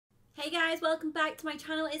Hey guys, welcome back to my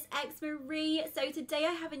channel. It's Xmarie. So today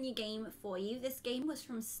I have a new game for you. This game was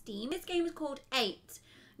from Steam. This game is called 8.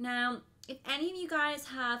 Now, if any of you guys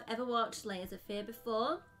have ever watched Layers of Fear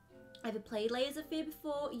before, ever played Layers of Fear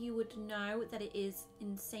before, you would know that it is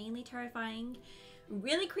insanely terrifying,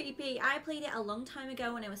 really creepy. I played it a long time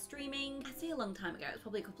ago when I was streaming. I say a long time ago, it was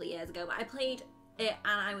probably a couple of years ago, but I played it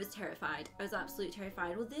and I was terrified. I was absolutely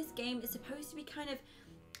terrified. Well, this game is supposed to be kind of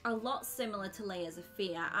a lot similar to Layers of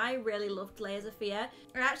Fear. I really loved Layers of Fear.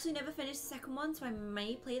 I actually never finished the second one, so I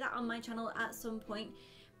may play that on my channel at some point.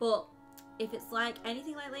 But if it's like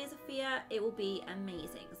anything like Layers of Fear, it will be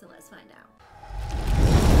amazing. So let's find out.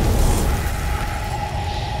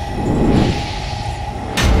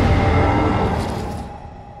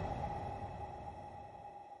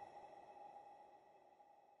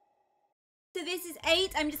 So this is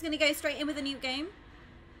 8. I'm just going to go straight in with a new game.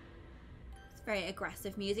 Very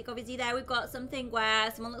aggressive music. Obviously there we've got something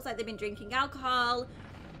where someone looks like they've been drinking alcohol.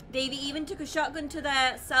 They've even took a shotgun to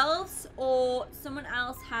themselves, or someone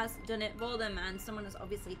else has done it for them and someone has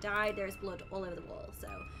obviously died. There's blood all over the wall, so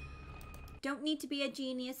don't need to be a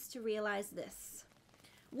genius to realize this.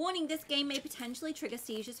 Warning, this game may potentially trigger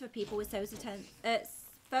seizures for people with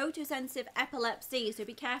photosensitive epilepsy, so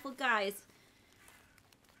be careful guys.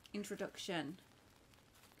 Introduction.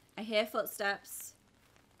 I hear footsteps.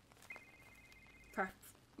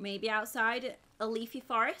 Maybe outside a leafy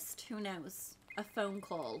forest, who knows? A phone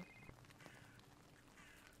call.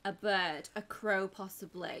 A bird, a crow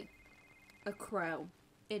possibly. A crow.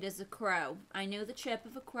 It is a crow. I know the chirp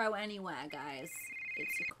of a crow anywhere, guys.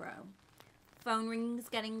 It's a crow. Phone ring's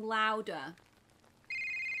getting louder.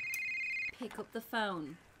 Pick up the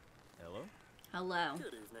phone. Hello? Hello.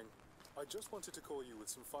 Good evening. I just wanted to call you with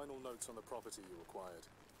some final notes on the property you acquired.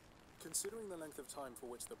 Considering the length of time for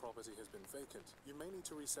which the property has been vacant, you may need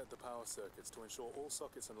to reset the power circuits to ensure all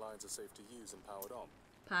sockets and lines are safe to use and powered on.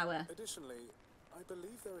 Power. Additionally, I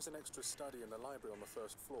believe there is an extra study in the library on the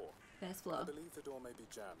first floor. First floor. I believe the door may be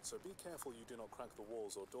jammed, so be careful you do not crack the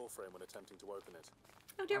walls or door frame when attempting to open it.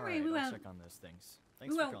 Oh, don't worry, we I'll won't. check on those things. We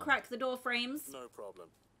Thanks won't crack the door frames. No problem.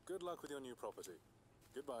 Good luck with your new property.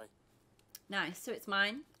 Goodbye. Nice. So it's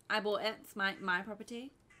mine. I bought it. It's my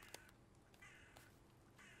property.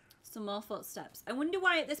 Some more footsteps. I wonder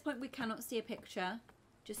why at this point we cannot see a picture.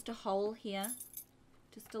 Just a hole here.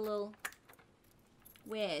 Just a little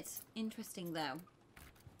weird. Interesting though.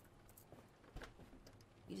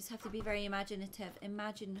 You just have to be very imaginative.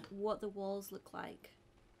 Imagine what the walls look like.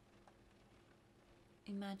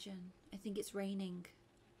 Imagine. I think it's raining.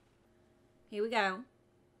 Here we go.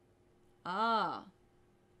 Ah.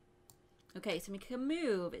 Okay, so we can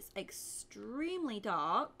move. It's extremely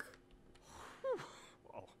dark.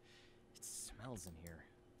 Smells in here.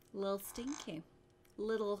 Little stinky.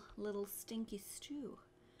 Little stinky stew.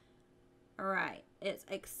 Alright, it's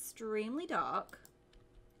extremely dark.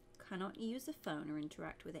 Cannot use a phone or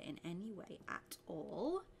interact with it in any way at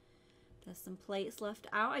all. There's some plates left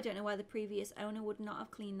out. I don't know why the previous owner would not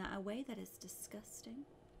have cleaned that away. That is disgusting.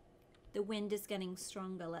 The wind is getting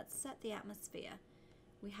stronger. Let's set the atmosphere.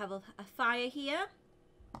 We have a fire here.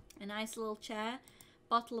 A nice little chair.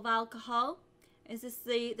 Bottle of alcohol. Is this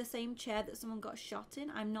the same chair that someone got shot in?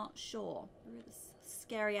 I'm not sure. Really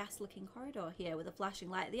scary ass looking corridor here with a flashing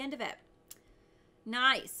light at the end of it.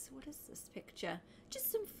 Nice. What is this picture?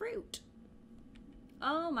 Just some fruit.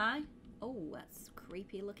 Oh my. Oh, that's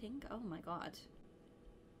creepy looking. Oh my god.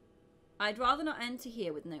 I'd rather not enter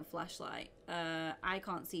here with no flashlight. I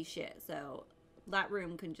can't see shit, so that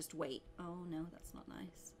room can just wait. Oh no, that's not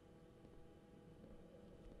nice.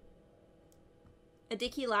 A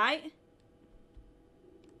dicky light?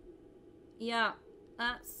 Yeah,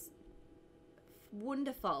 that's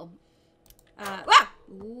wonderful. Ah!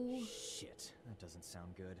 Ooh. Shit, that doesn't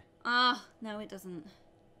sound good. Ah, no it doesn't.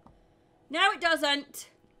 No it doesn't!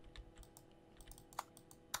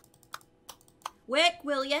 Wick,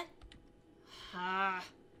 will ya? Ah.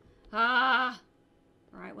 Ah.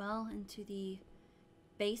 Alright, well, into the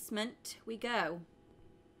basement we go.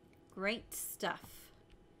 Great stuff.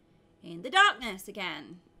 In the darkness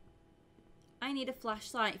again. I need a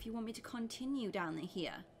flashlight if you want me to continue down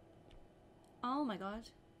here. Oh my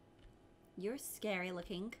god. You're scary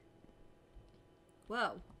looking.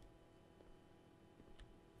 Whoa.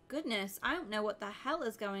 Goodness, I don't know what the hell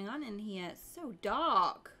is going on in here. It's so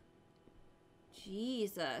dark.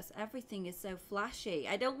 Jesus, everything is so flashy.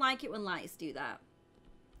 I don't like it when lights do that.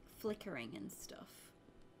 Flickering and stuff.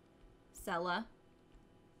 Cellar.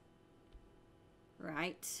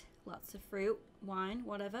 Right. Lots of fruit, wine,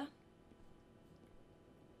 whatever.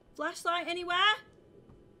 Flashlight anywhere?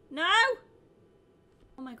 No?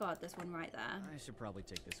 Oh my god, there's one right there. I should probably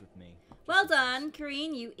take this with me. Well done,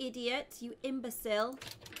 Kareen, you idiot, you imbecile.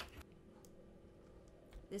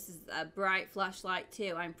 This is a bright flashlight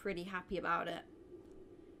too. I'm pretty happy about it.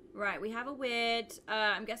 Right, we have a weird...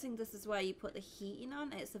 I'm guessing this is where you put the heating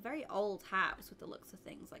on. It's a very old house with the looks of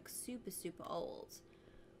things. Like, super, super old.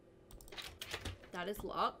 That is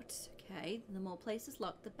locked. Okay, the more places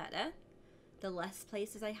locked, the better. The less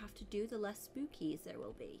places I have to do, the less spookies there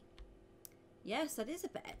will be. Yes, that is a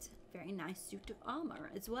bed. Very nice suit of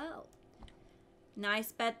armor as well.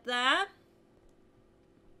 Nice bed there.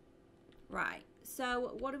 Right,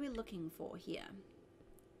 so what are we looking for here?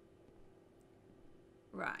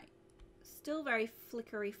 Right. Still very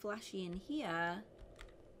flickery, flashy in here.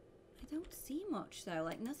 I don't see much though.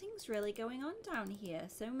 Like nothing's really going on down here.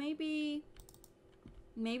 So maybe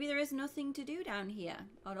there is nothing to do down here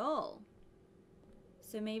at all.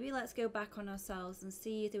 So maybe let's go back on ourselves and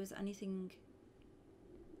see if there was anything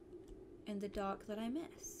in the dark that I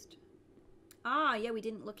missed. Ah, yeah, we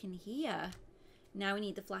didn't look in here. Now we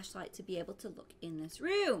need the flashlight to be able to look in this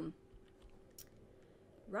room.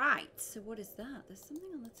 Right, so what is that? There's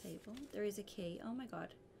something on the table. There is a key. Oh my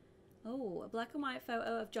god. Oh, a black and white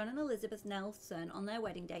photo of John and Elizabeth Nelson on their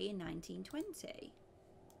wedding day in 1920.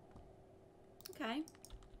 Okay,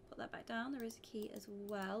 put that back down. There is a key as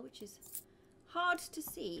well, which is hard to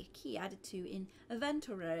see. Key added to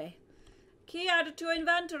inventory. Key added to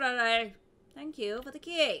inventory. Thank you for the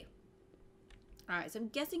key. Alright, so I'm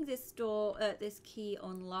guessing this door, this key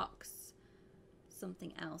unlocks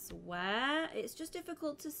something else. Where? It's just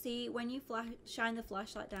difficult to see when you shine the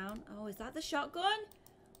flashlight down. Oh, is that the shotgun?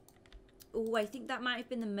 Oh, I think that might have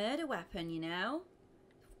been the murder weapon, you know?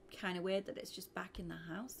 Kind of weird that it's just back in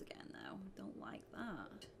the house again, though. Don't like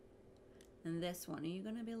that. And this one, are you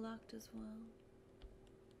going to be locked as well?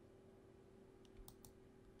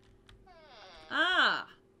 Ah!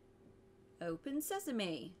 Open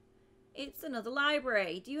sesame. It's another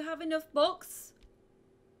library. Do you have enough books?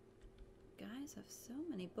 Guys have so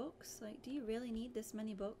many books. Like, do you really need this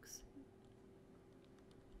many books?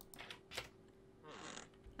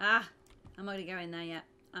 Ah, I'm not gonna go in there yet.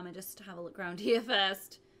 I'm gonna just have a look around here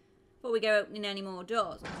first before we go opening any more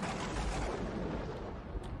doors.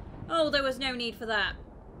 Oh, there was no need for that.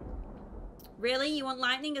 Really? You want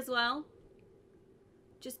lightning as well?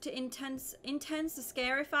 Just to intense to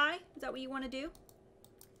scarify? Is that what you want to do?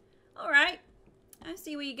 Alright. I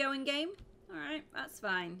see where you're going, game. Alright, that's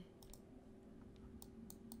fine.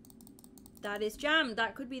 That is jammed.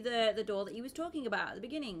 That could be the door that he was talking about at the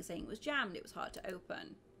beginning, saying it was jammed. It was hard to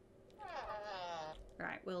open.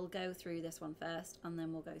 Right, we'll go through this one first, and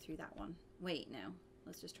then we'll go through that one. Wait, no.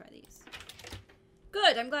 Let's just try these.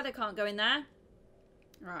 Good, I'm glad I can't go in there.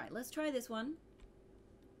 Right, let's try this one.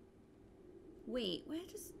 Wait, where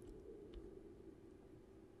does...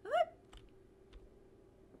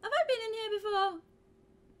 Have I been in here before?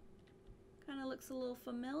 Kind of looks a little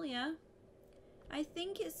familiar. I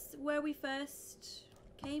think it's where we first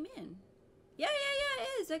came in. Yeah,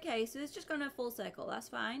 it is. Okay, so it's just gone a full circle. That's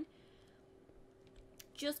fine.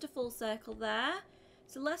 Just a full circle there.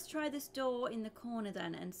 So let's try this door in the corner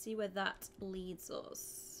then and see where that leads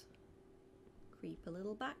us. Creep a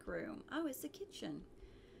little back room. Oh, it's the kitchen.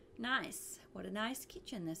 Nice. What a nice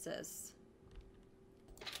kitchen this is.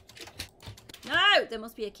 No! There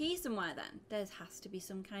must be a key somewhere then. There has to be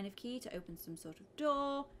some kind of key to open some sort of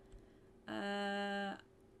door.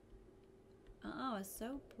 Oh, it's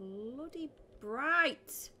so bloody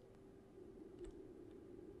bright.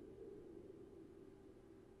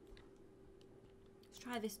 Let's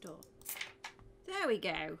try this door. There we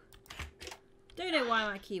go. Don't know why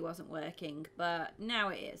my key wasn't working, but now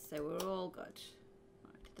it is, so we're all good.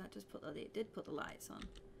 Right, did that just put the... It did put the lights on.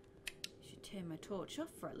 Should turn my torch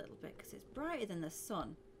off for a little bit because it's brighter than the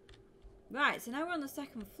sun. Right, so now we're on the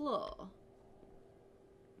second floor.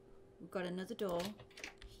 We've got another door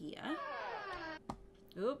here.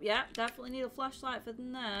 Oop, yeah, definitely need a flashlight for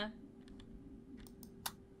them there.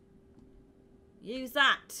 Use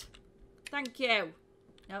that. Thank you.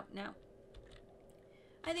 Nope, no.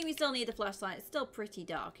 I think we still need the flashlight. It's still pretty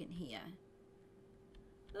dark in here.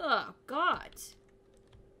 Oh, God.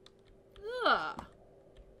 Ugh.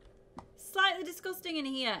 Slightly disgusting in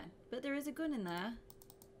here. But there is a gun in there.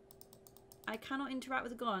 I cannot interact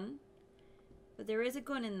with a gun. But there is a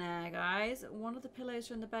gun in there, guys. One of the pillows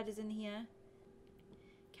from the bed is in here.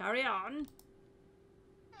 Carry on.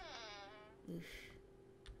 Oof.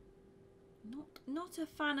 Not a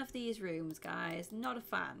fan of these rooms, guys. Not a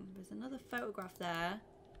fan. There's another photograph there.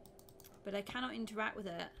 But I cannot interact with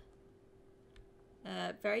it.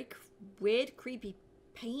 Very weird, creepy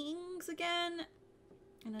paintings again.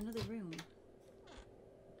 In another room.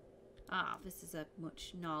 Ah, this is a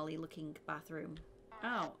much gnarly looking bathroom.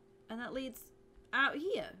 Oh, and that leads out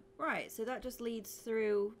here. Right, so that just leads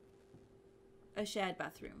through a shared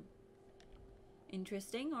bathroom.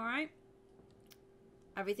 Interesting, alright.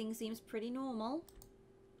 Everything seems pretty normal.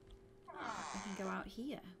 Oh, I can go out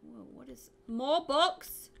here. Whoa, what is... More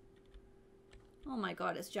books? Oh my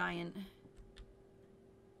god, it's giant.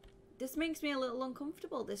 This makes me a little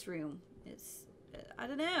uncomfortable, this room. It's... I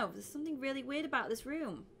don't know. There's something really weird about this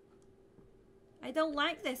room. I don't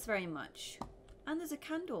like this very much. And there's a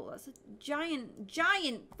candle. That's a giant,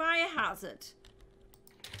 giant fire hazard.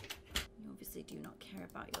 You obviously do not care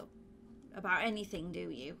about anything, do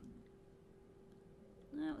you?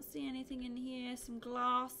 I don't see anything in here. Some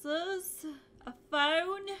glasses. A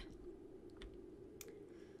phone.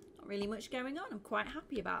 Not really much going on. I'm quite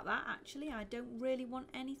happy about that, actually. I don't really want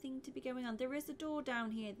anything to be going on. There is a door down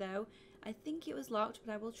here, though. I think it was locked,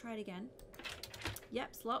 but I will try it again. Yep,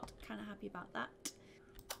 it's locked. Kind of happy about that.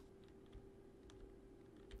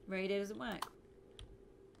 Radio doesn't work.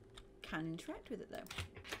 Can interact with it, though.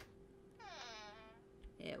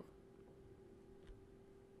 Ew.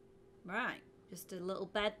 Right. Just a little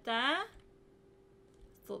bed there.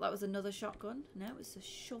 Thought that was another shotgun. No, it's a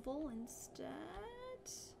shovel instead.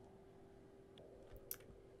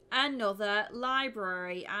 Another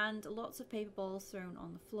library and lots of paper balls thrown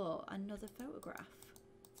on the floor. Another photograph.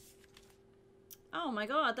 Oh my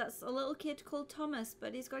god, that's a little kid called Thomas,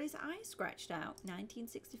 but he's got his eye scratched out.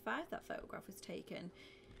 1965 that photograph was taken.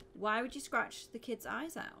 Why would you scratch the kid's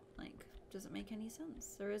eyes out? Like, doesn't make any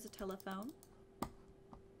sense. There is a telephone.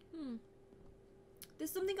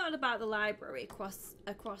 There's something odd about the library across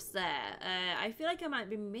there. I feel like I might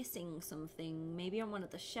be missing something. Maybe on one of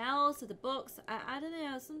the shelves of the books. I don't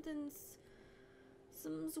know. Something's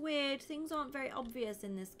weird. Things aren't very obvious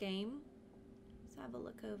in this game. Let's have a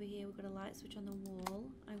look over here. We've got a light switch on the wall.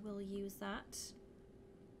 I will use that.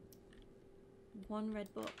 One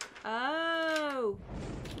red book. Oh!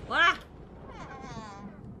 Ah!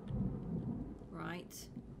 Right.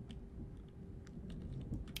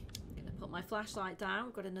 Put my flashlight down.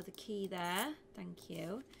 We've got another key there. Thank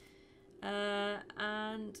you.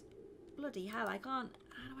 And bloody hell, I can't.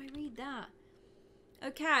 How do I read that?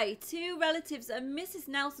 Okay, two relatives and Mrs.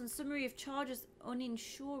 Nelson. Summary of charges on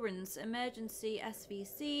insurance, emergency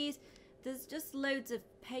SVCs. There's just loads of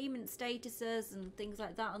payment statuses and things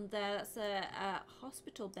like that on there. That's a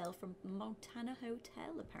hospital bill from Montana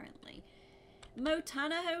Hotel, apparently.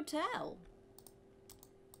 Montana Hotel.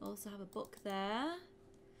 Also have a book there.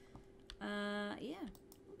 Yeah.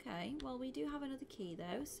 Okay. Well, we do have another key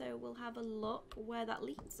though, so we'll have a look where that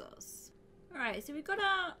leads us. Alright, so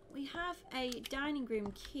we have a dining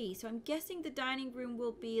room key. So I'm guessing the dining room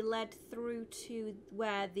will be led through to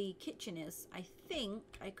where the kitchen is. I think,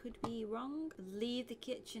 I could be wrong. Leave the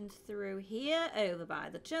kitchen through here, over by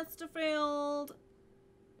the Chesterfield.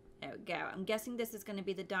 There we go. I'm guessing this is going to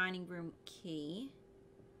be the dining room key.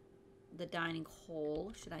 The dining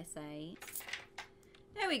hall, should I say.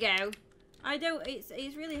 There we go.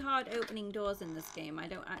 It's really hard opening doors in this game. I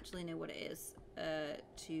don't actually know what it is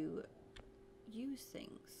to use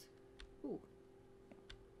things. Ooh.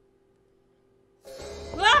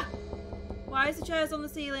 Ah! Why is the chairs on the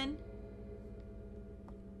ceiling?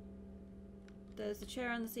 There's a chair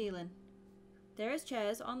on the ceiling. There is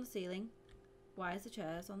chairs on the ceiling. Why is the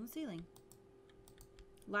chairs on the ceiling?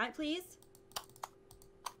 Light, please.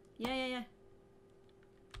 Yeah.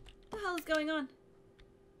 What the hell is going on?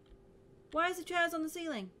 Why is the chairs on the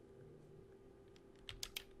ceiling?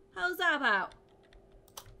 How's that about?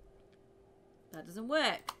 That doesn't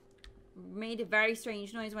work. Made a very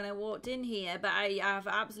strange noise when I walked in here, but I have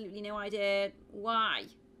absolutely no idea why.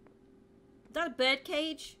 Is that a bird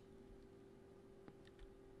cage?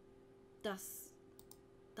 That's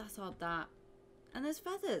odd, that. And there's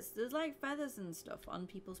feathers. There's like feathers and stuff on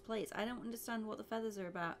people's plates. I don't understand what the feathers are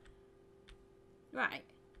about. Right.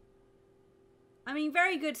 I mean,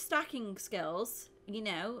 very good stacking skills, you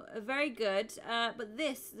know, very good. But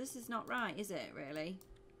this is not right, is it, really?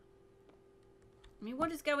 I mean,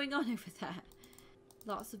 what is going on over there?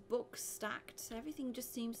 Lots of books stacked. Everything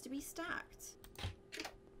just seems to be stacked.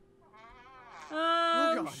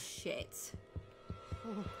 Oh, shit.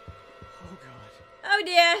 Oh god. Oh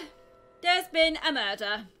dear. There's been a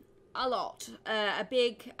murder. A lot. A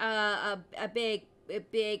big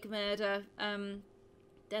murder.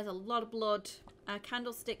 There's a lot of blood. A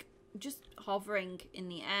candlestick just hovering in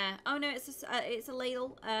the air. Oh no, it's a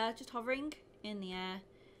ladle just hovering in the air.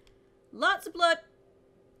 Lots of blood.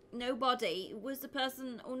 No body. Was the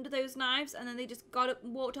person under those knives and then they just got up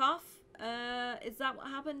and walked off? Is that what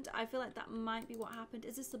happened? I feel like that might be what happened.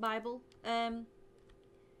 Is this the Bible?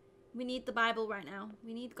 We need the Bible right now.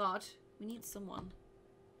 We need God. We need someone.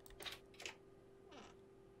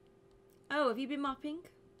 Oh, have you been mopping?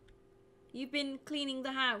 You've been cleaning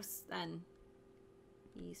the house then.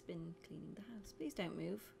 He's been cleaning the house. Please don't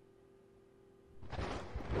move.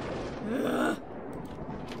 No!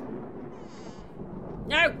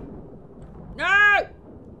 No!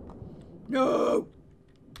 No!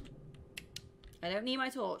 I don't need my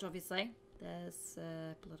torch, obviously. There's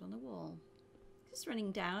blood on the wall. Just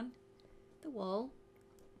running down the wall.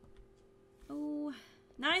 Oh,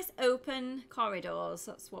 nice open corridors.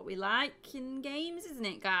 That's what we like in games, isn't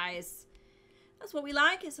it, guys? That's what we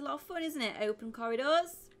like. It's a lot of fun, isn't it? Open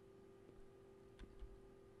corridors.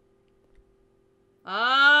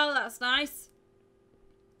 Oh, that's nice.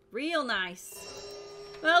 Real nice.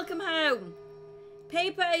 Welcome home.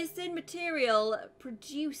 Paper is thin material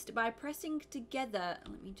produced by pressing together.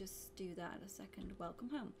 Let me just do that in a second. Welcome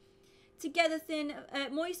home. Together thin,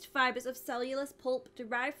 moist fibers of cellulose pulp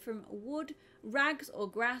derived from wood, rags or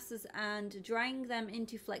grasses and drying them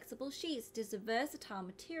into flexible sheets. It is a versatile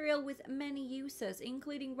material with many uses,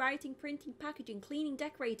 including writing, printing, packaging, cleaning,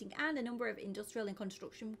 decorating, and a number of industrial and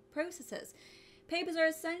construction processes. Papers are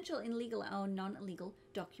essential in legal or non-legal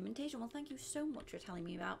documentation. Well, thank you so much for telling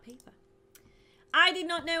me about paper. I did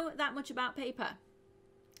not know that much about paper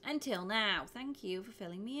until now. Thank you for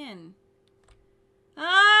filling me in.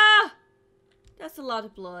 Ah! That's a lot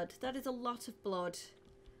of blood. That is a lot of blood.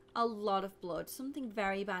 A lot of blood. Something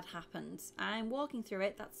very bad happened. I'm walking through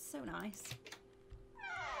it. That's so nice.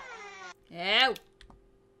 Ew!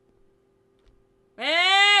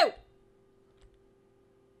 Ew!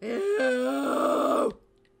 Ew!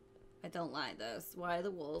 I don't like this. Why are the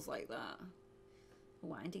walls like that? A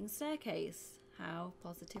winding staircase. How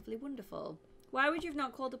positively wonderful. Why would you have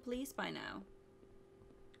not called the police by now?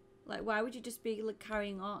 Like, why would you just be like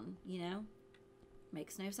carrying on, you know?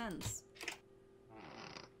 Makes no sense.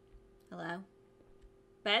 Hello?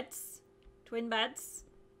 Beds? Twin beds?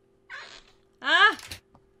 Ah!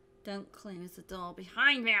 Don't close the door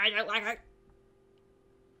behind me. I don't like it.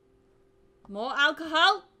 More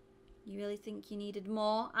alcohol? You really think you needed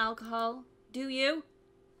more alcohol? Do you?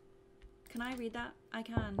 Can I read that? I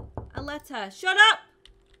can. A letter. Shut up!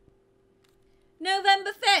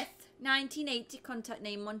 November 5th, 1980. Contact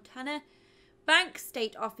name Montana. Bank,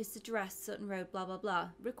 state office address, Sutton Road, blah, blah, blah.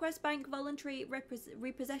 Request bank voluntary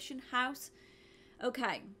repossession house.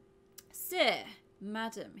 Okay. Sir,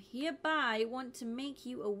 madam, hereby want to make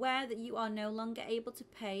you aware that you are no longer able to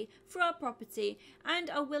pay for our property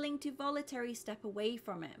and are willing to voluntarily step away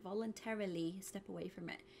from it.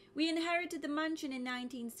 We inherited the mansion in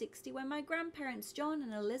 1960 when my grandparents John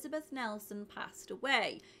and Elizabeth Nelson passed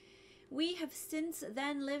away. We have since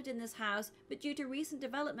then lived in this house, but due to recent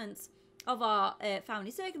developments of our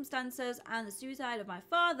family circumstances and the suicide of my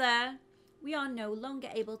father, we are no longer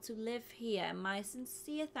able to live here. My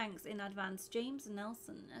sincere thanks in advance, James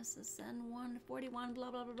Nelson, SSN 141,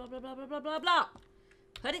 blah, blah, blah, blah, blah, blah, blah, blah, blah, blah.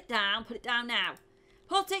 Put it down now.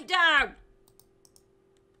 Put it down!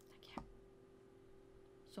 Thank you.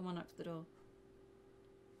 Someone knocked the door.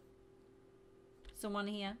 Someone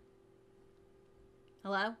here?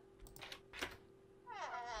 Hello?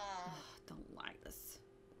 Oh, don't like this.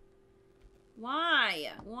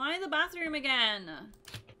 Why? Why the bathroom again?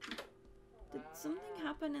 Did something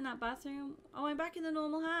happen in that bathroom? Oh, I'm back in the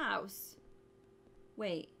normal house.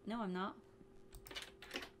 Wait, no I'm not.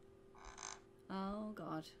 Oh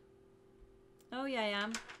god. Oh yeah, I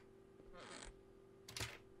am.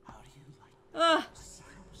 How do you like Ugh.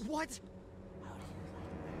 What?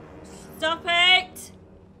 Stop it!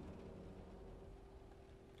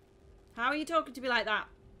 How are you talking to me like that?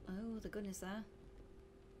 Oh, the goodness there.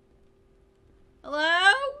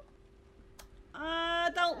 Hello?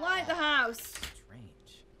 Don't like the house.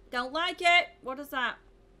 Strange. Don't like it. What is that?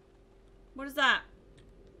 What is that?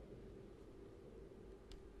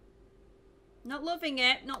 Not loving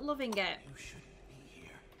it. Not loving it. You shouldn't be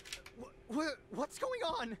here. What's going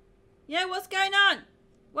on? Yeah, what's going on?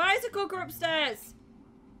 Why is the cooker upstairs?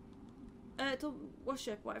 The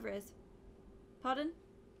washer, whatever it is. Pardon?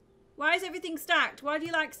 Why is everything stacked? Why do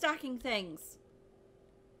you like stacking things?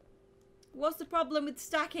 What's the problem with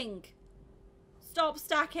stacking? Stop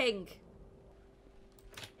stacking.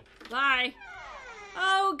 Bye.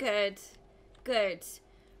 Oh, good. Good.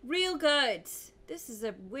 Real good. This is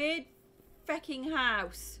a weird fecking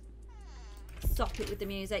house. Stop it with the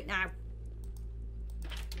music now.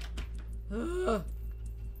 Ugh.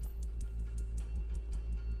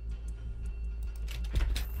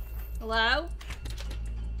 Hello?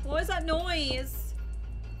 What is that noise?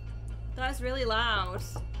 That's really loud.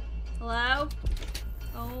 Hello?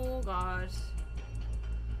 Oh god.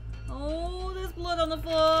 Oh, there's blood on the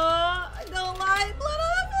floor. I don't like blood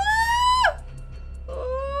on the floor.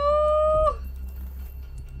 Oh.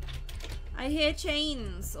 I hear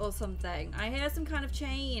chains or something. I hear some kind of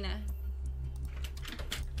chain.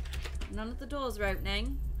 None of the doors are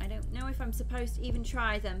opening. I don't know if I'm supposed to even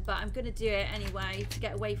try them, but I'm going to do it anyway to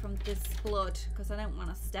get away from this blood because I don't want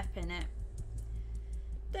to step in it.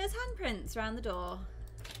 There's handprints around the door.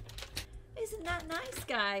 Isn't that nice,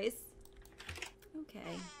 guys?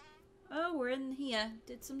 Okay. Oh, we're in here.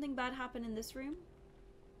 Did something bad happen in this room?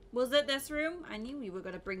 Was it this room? I knew you were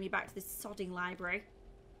going to bring me back to this sodding library.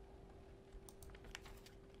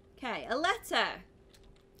 Okay, a letter.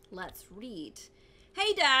 Let's read.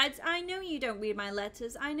 Hey, Dad, I know you don't read my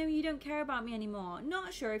letters. I know you don't care about me anymore.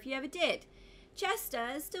 Not sure if you ever did.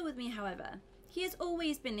 Chester is still with me, however. He has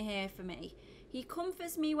always been here for me. He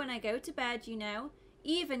comforts me when I go to bed, you know,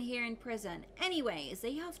 even here in prison. Anyways,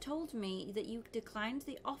 they have told me that you declined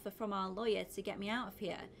the offer from our lawyer to get me out of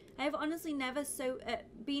here. I have honestly never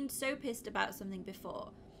been so pissed about something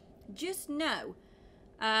before. Just know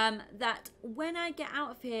that when I get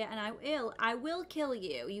out of here and I will kill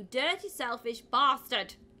you, you dirty, selfish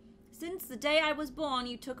bastard. Since the day I was born,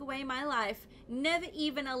 you took away my life, never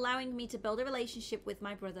even allowing me to build a relationship with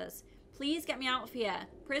my brothers. Please get me out of here.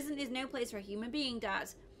 Prison is no place for a human being,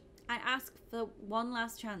 Dad. I ask for one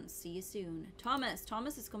last chance. See you soon. Thomas.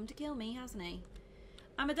 Thomas has come to kill me, hasn't he?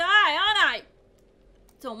 I'm gonna die, aren't I?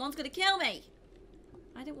 Someone's gonna kill me.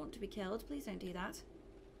 I don't want to be killed. Please don't do that.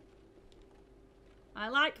 I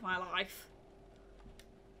like my life.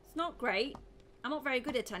 It's not great. I'm not very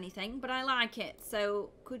good at anything, but I like it.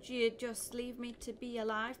 So, could you just leave me to be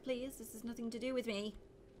alive, please? This has nothing to do with me.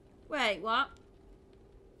 Wait, what?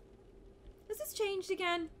 Has this changed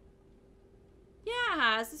again? Yeah, it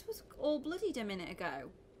has. This was all bloodied a minute ago.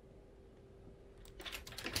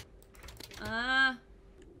 Oh,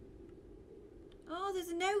 there's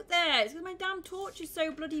a note there. It's because my damn torch is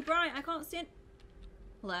so bloody bright. I can't see it.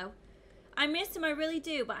 Hello? I miss him, I really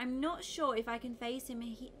do, but I'm not sure if I can face him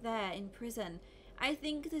there in prison. I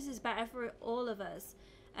think this is better for all of us.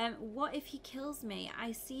 What if he kills me?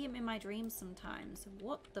 I see him in my dreams sometimes.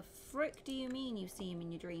 What the frick do you mean you see him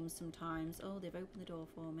in your dreams sometimes? Oh, they've opened the door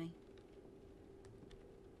for me.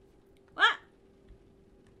 What?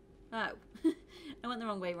 Oh. I went the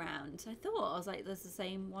wrong way round. I thought, I was like, there's the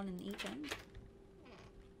same one in each end.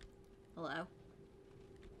 Hello?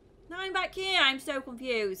 Now I'm back here. I'm so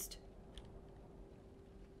confused.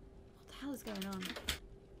 What the hell is going on?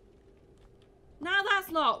 Now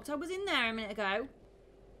that's locked. I was in there a minute ago.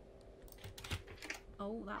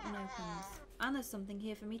 Oh, that one opens. And there's something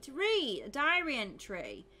here for me to read. A diary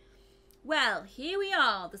entry. Well, here we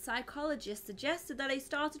are. The psychologist suggested that I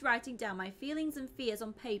started writing down my feelings and fears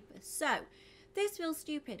on paper. So, this feels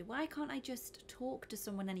stupid. Why can't I just talk to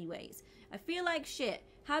someone anyways? I feel like shit.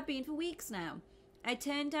 Have been for weeks now. I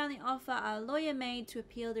turned down the offer our lawyer made to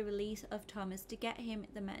appeal the release of Thomas to get him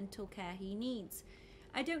the mental care he needs.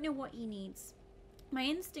 I don't know what he needs. My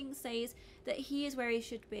instinct says that he is where he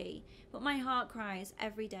should be, but my heart cries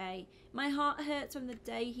every day. My heart hurts from the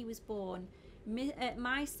day he was born.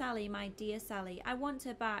 My Sally, my dear Sally. I want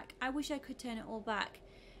her back. I wish I could turn it all back.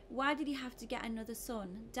 Why did he have to get another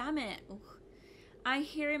son? Damn it. Ugh. I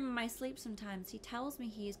hear him in my sleep sometimes. He tells me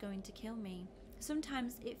he is going to kill me.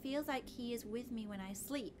 Sometimes it feels like he is with me when I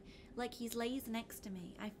sleep, like he lays next to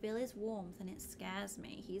me. I feel his warmth and it scares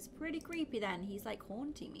me. He's pretty creepy then. He's like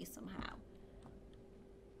haunting me somehow.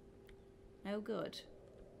 Oh good.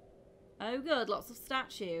 Oh good, lots of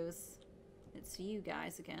statues. It's for you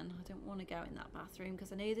guys again. I don't want to go in that bathroom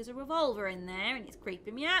because I know there's a revolver in there and it's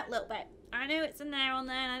creeping me out a little bit. I know it's in there on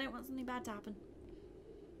there and I don't want something bad to happen.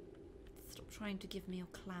 Stop trying to give me your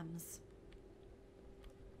clams.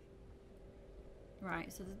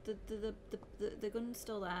 Right, so the gun's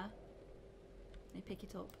still there. Let me pick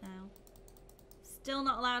it up now. Still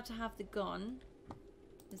not allowed to have the gun.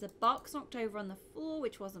 There's a box knocked over on the floor,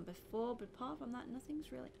 which wasn't before, but apart from that,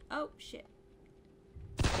 nothing's really... Oh, shit.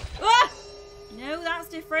 Ah! No, that's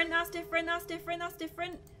different, that's different, that's different, that's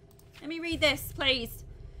different. Let me read this, please.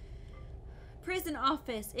 Prison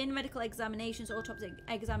office, in medical examinations, autopsy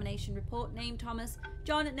examination report, name Thomas,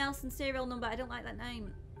 John Nelson, serial number, I don't like that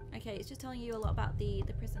name. Okay, it's just telling you a lot about the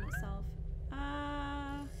prison itself.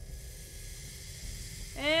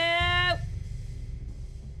 Ew!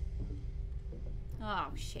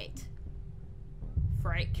 Oh shit.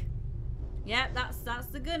 Frick. Yep, that's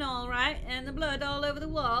the gun all right, and the blood all over the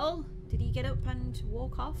wall. Did he get up and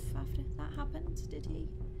walk off after that happened? Did he?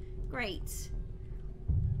 Great.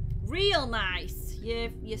 Real nice.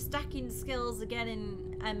 Your stacking skills are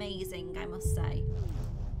getting amazing, I must say.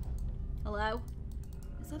 Hello?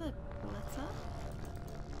 Is that a letter.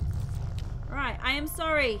 Right, I am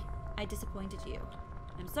sorry I disappointed you.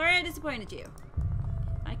 I'm sorry I disappointed you.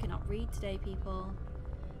 I cannot read today, people.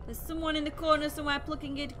 There's someone in the corner somewhere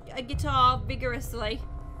plucking a guitar vigorously.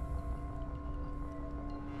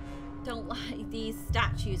 Don't like these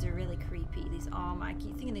statues are really creepy. These arm, I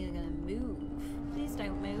keep thinking they're gonna move. Please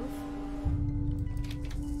don't move.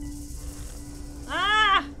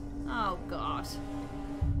 Ah! Oh god.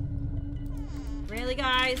 Really,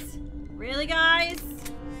 guys? Really, guys?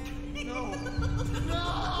 No.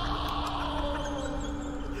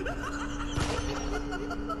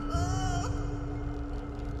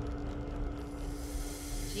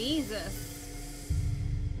 Jesus.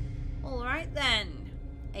 Alright then.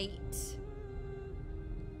 8.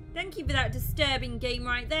 Thank you for that disturbing game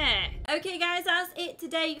right there. Okay guys, that's it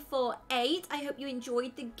today for 8. I hope you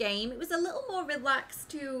enjoyed the game. It was a little more relaxed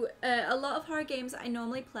to a lot of horror games that I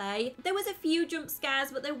normally play. There was a few jump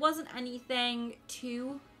scares, but there wasn't anything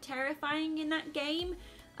too terrifying in that game.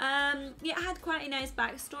 It had quite a nice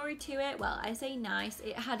backstory to it. Well, I say nice,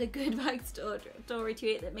 it had a good backstory to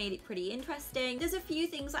it that made it pretty interesting. There's a few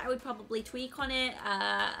things that I would probably tweak on it,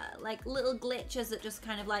 like little glitches that just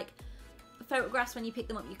kind of like photographs when you pick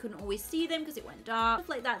them up you couldn't always see them because it went dark, stuff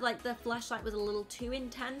like that. Like the flashlight was a little too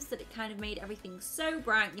intense that it kind of made everything so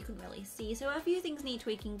bright and you couldn't really see, so a few things need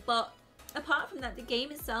tweaking, but apart from that the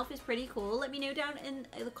game itself is pretty cool. Let me know down in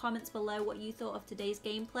the comments below what you thought of today's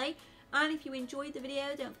gameplay. And if you enjoyed the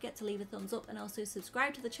video, don't forget to leave a thumbs up and also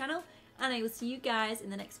subscribe to the channel. And I will see you guys in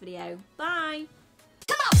the next video. Bye!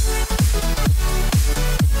 Come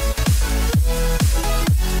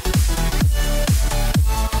on!